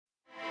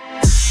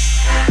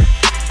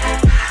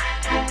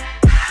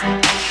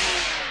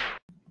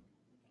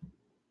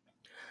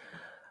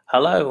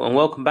Hello and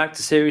welcome back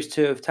to Series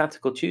 2 of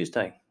Tactical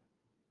Tuesday.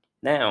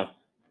 Now,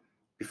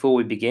 before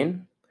we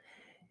begin,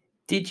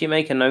 did you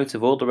make a note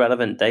of all the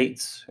relevant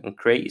dates and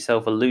create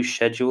yourself a loose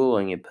schedule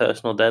and your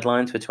personal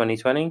deadlines for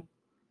 2020?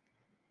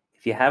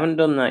 If you haven't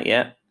done that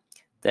yet,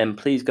 then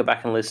please go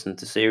back and listen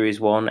to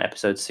Series 1,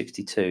 Episode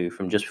 62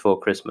 from just before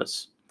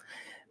Christmas.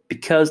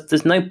 Because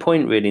there's no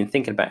point really in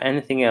thinking about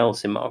anything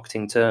else in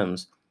marketing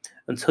terms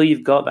until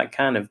you've got that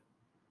kind of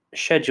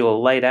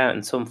schedule laid out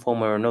in some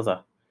form or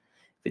another.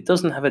 If it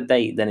doesn't have a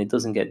date, then it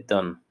doesn't get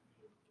done.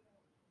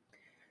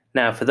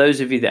 Now, for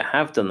those of you that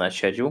have done that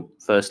schedule,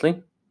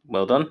 firstly,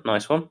 well done,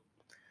 nice one.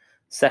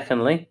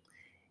 Secondly,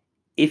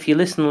 if you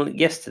listened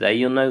yesterday,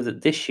 you'll know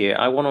that this year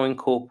I want to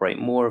incorporate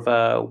more of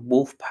a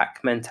wolf pack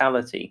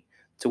mentality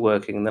to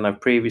working than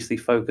I've previously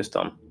focused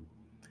on.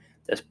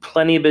 There's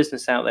plenty of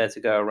business out there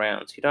to go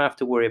around, so you don't have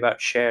to worry about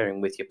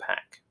sharing with your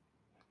pack.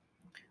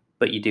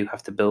 But you do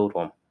have to build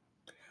one.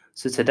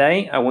 So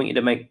today, I want you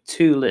to make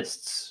 2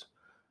 lists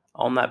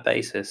on that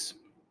basis.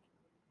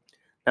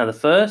 Now, the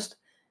first,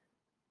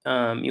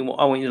 I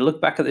want you to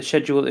look back at the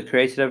schedule that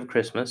created over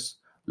Christmas,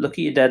 look at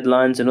your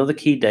deadlines and other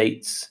key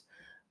dates,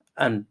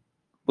 and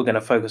we're going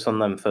to focus on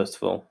them first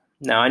of all.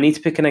 Now, I need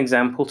to pick an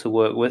example to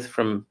work with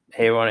from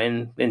here on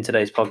in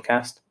today's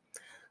podcast.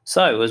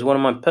 So, as one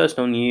of my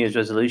personal New Year's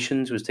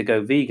resolutions was to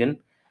go vegan,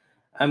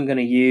 I'm going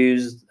to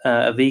use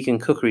a vegan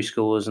cookery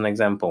school as an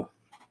example.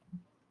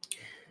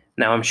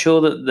 Now, I'm sure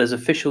that there's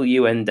official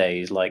UN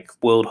days like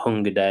World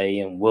Hunger Day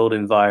and World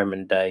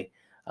Environment Day,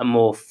 and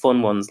more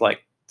fun ones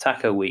like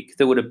Taco Week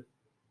that would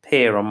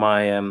appear on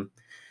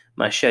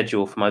my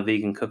schedule for my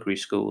vegan cookery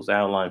schools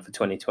outlined for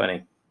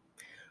 2020.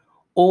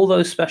 All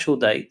those special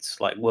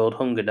dates like World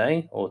Hunger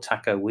Day or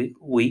Taco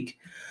Week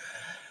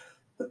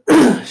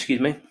excuse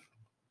me,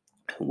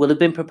 will have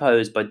been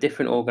proposed by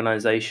different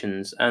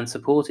organizations and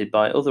supported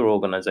by other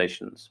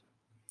organizations.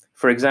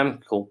 For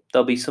example,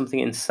 there'll be something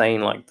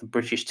insane like the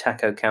British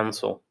Taco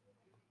Council.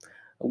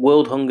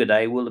 World Hunger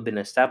Day will have been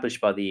established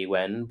by the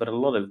UN, but a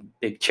lot of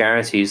big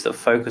charities that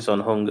focus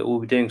on hunger will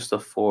be doing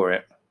stuff for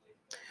it.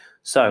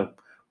 So,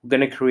 we're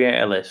going to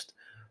create a list.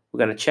 We're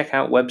going to check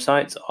out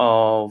websites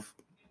of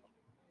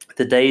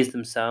the days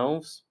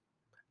themselves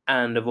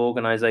and of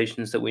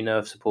organizations that we know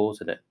have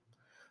supported it.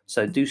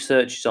 So, do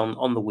searches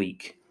on the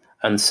week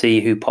and see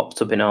who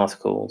pops up in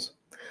articles,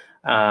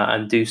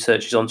 and do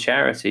searches on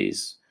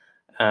charities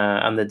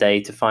and the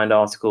day to find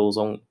articles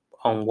on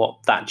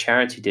what that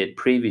charity did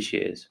previous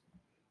years.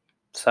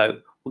 So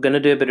we're going to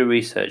do a bit of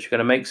research. We're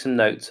going to make some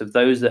notes of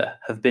those that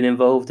have been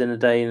involved in a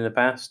day in the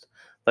past,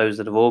 those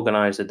that have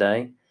organized a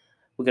day.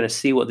 We're going to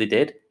see what they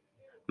did,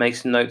 make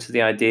some notes of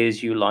the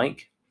ideas you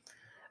like,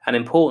 and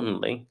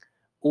importantly,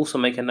 also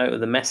make a note of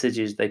the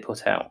messages they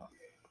put out.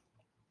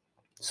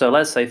 So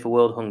let's say for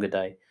World Hunger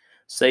Day,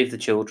 Save the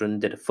Children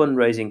did a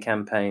fundraising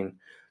campaign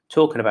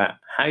talking about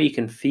how you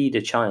can feed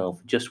a child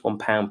for just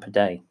 £1 per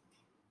day.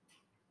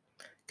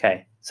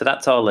 Okay, so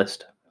that's our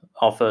list,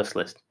 our first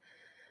list.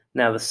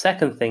 Now, the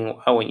second thing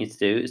I want you to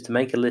do is to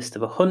make a list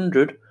of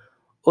 100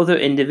 other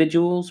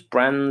individuals,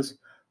 brands,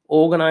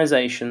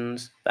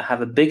 organizations that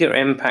have a bigger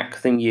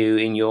impact than you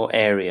in your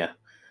area,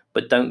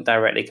 but don't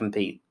directly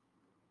compete.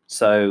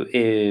 So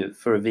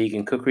for a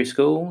vegan cookery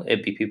school,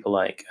 it'd be people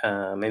like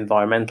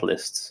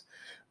environmentalists,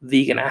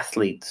 vegan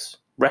athletes,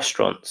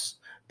 restaurants,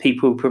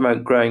 people who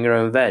promote growing your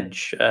own veg,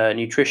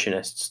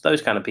 nutritionists,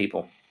 those kind of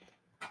people.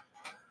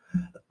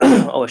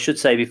 Oh, I should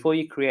say, before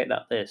you create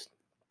that list,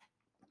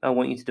 I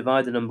want you to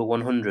divide the number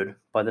 100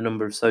 by the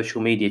number of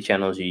social media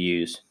channels you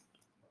use.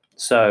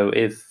 So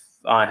if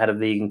I had a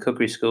vegan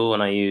cookery school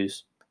and I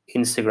use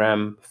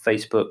Instagram,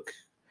 Facebook,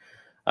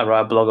 I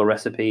write blogger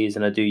recipes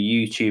and I do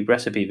YouTube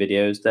recipe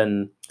videos,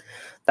 then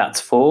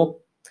that's 4.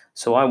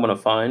 So I want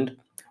to find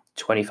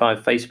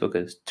 25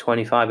 Facebookers,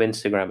 25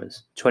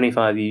 Instagrammers,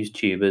 25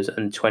 YouTubers,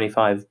 and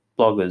 25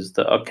 bloggers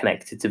that are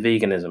connected to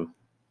veganism.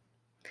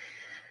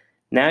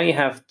 Now you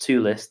have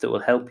 2 lists that will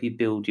help you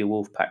build your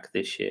wolf pack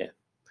this year.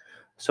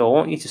 So I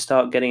want you to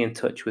start getting in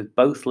touch with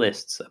both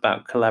lists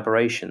about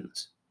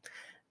collaborations.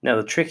 Now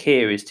the trick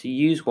here is to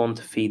use one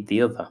to feed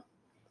the other.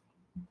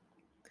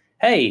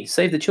 Hey,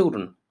 Save the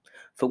Children.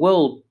 For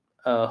World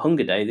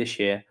Hunger Day this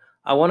year,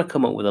 I want to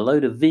come up with a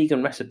load of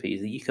vegan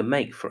recipes that you can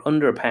make for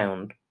under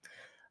 £1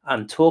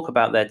 and talk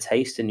about their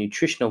taste and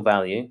nutritional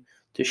value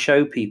to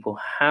show people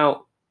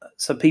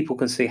so people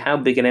can see how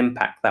big an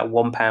impact that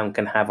 £1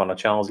 can have on a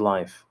child's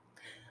life.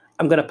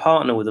 I'm going to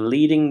partner with a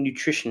leading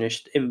nutritional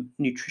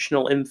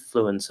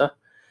influencer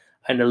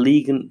and a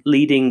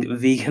leading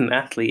vegan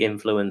athlete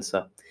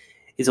influencer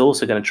is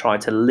also going to try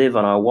to live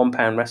on our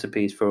 £1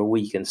 recipes for a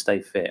week and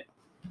stay fit.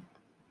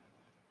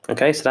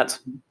 Okay, so that's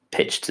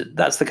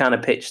the kind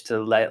of pitch to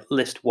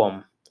list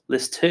 1.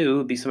 List 2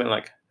 would be something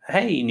like,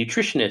 hey,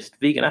 nutritionist,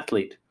 vegan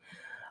athlete.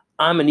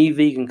 I'm a new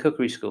vegan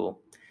cookery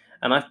school,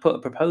 and I've put a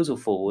proposal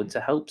forward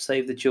to help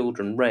Save the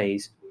Children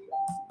raise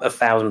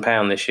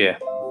 £1,000 this year.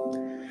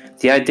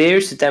 The idea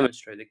is to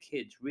demonstrate that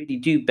kids really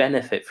do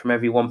benefit from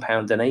every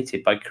 £1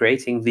 donated by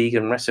creating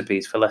vegan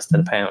recipes for less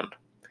than £1.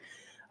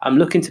 I'm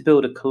looking to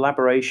build a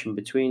collaboration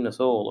between us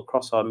all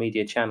across our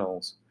media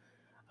channels.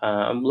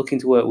 I'm looking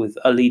to work with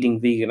a leading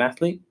vegan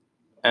athlete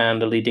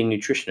and a leading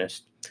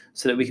nutritionist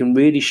so that we can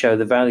really show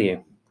the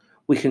value.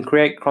 We can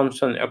create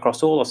content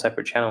across all our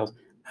separate channels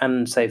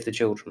and save the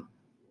children.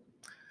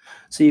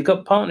 So you've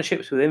got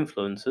partnerships with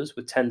influencers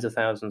with tens of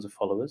thousands of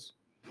followers,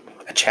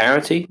 a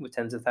charity with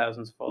tens of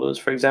thousands of followers,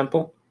 for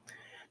example.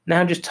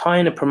 Now just tie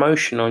in a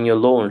promotion on your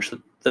launch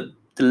that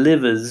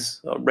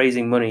delivers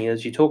raising money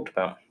as you talked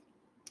about.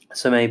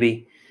 So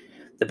maybe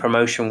the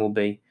promotion will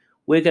be,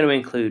 we're going to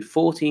include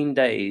 14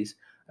 days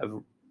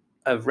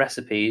of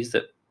recipes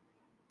that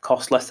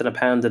cost less than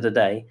 £1 a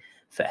day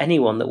for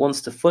anyone that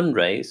wants to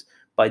fundraise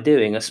by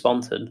doing a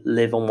sponsored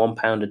live on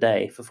 £1 a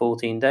day for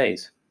 14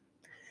 days.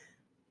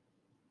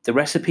 The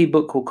recipe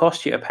book will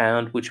cost you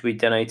 £1, which will be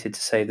donated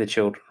to save the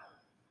children.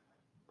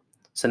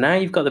 So now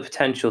you've got the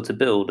potential to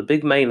build a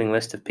big mailing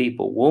list of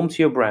people warm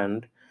to your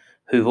brand,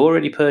 who've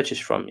already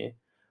purchased from you,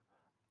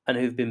 and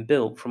who've been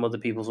built from other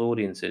people's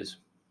audiences.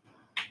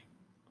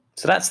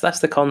 So that's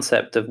the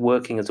concept of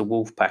working as a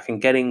wolf pack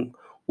and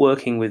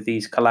working with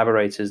these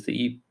collaborators that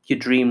your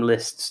dream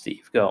lists that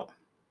you've got.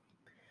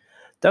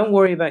 Don't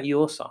worry about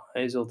your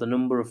size or the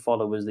number of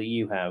followers that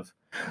you have.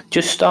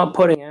 Just start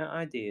putting out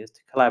ideas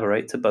to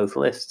collaborate to both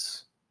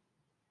lists.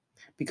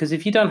 Because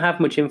if you don't have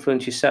much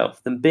influence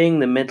yourself, then being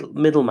the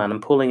middleman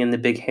and pulling in the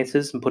big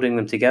hitters and putting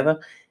them together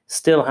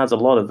still has a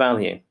lot of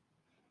value.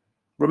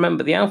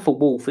 Remember, the alpha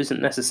wolf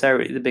isn't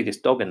necessarily the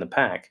biggest dog in the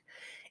pack.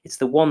 It's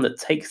the one that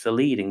takes the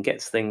lead and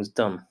gets things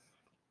done.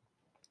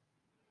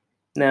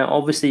 Now,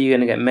 obviously, you're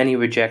going to get many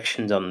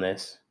rejections on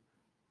this,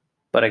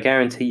 but I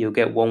guarantee you'll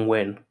get one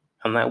win,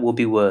 and that will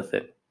be worth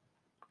it.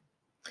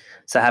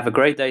 So have a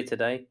great day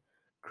today,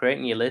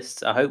 creating your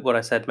lists. I hope what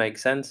I said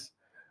makes sense.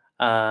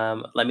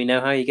 Let me know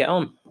how you get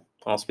on.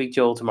 I'll speak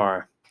to you all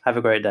tomorrow. Have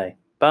a great day.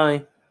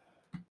 Bye.